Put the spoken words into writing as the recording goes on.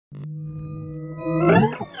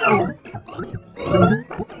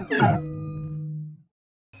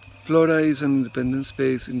FLORA is an independent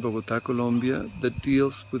space in Bogotá, Colombia that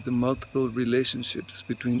deals with the multiple relationships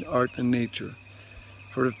between art and nature.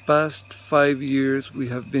 For the past 5 years we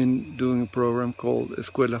have been doing a program called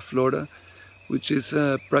Escuela FLORA, which is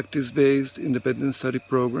a practice-based independent study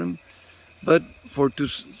program. But for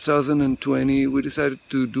 2020 we decided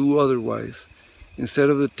to do otherwise. Instead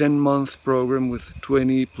of the 10-month program with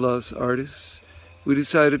 20 plus artists, we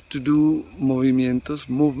decided to do Movimientos,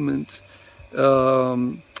 movements,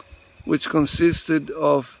 which consisted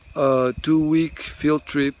of a 2-week field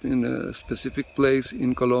trip in a specific place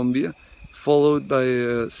in Colombia, followed by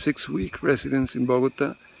a 6-week residence in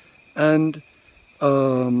Bogotá, and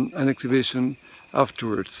an exhibition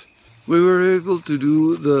afterwards. We were able to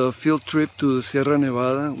do the field trip to the Sierra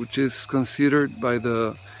Nevada, which is considered by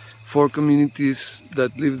the 4 communities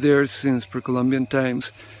that live there since pre-Columbian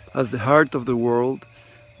times as the heart of the world.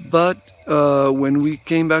 But when we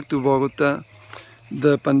came back to Bogotá,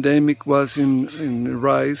 the pandemic was in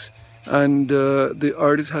rise, and the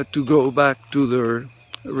artists had to go back to their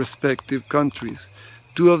respective countries.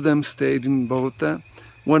 2 of them stayed in Bogotá.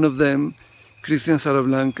 One of them, Christian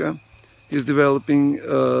Salablanca, is developing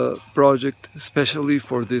a project especially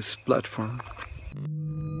for this platform.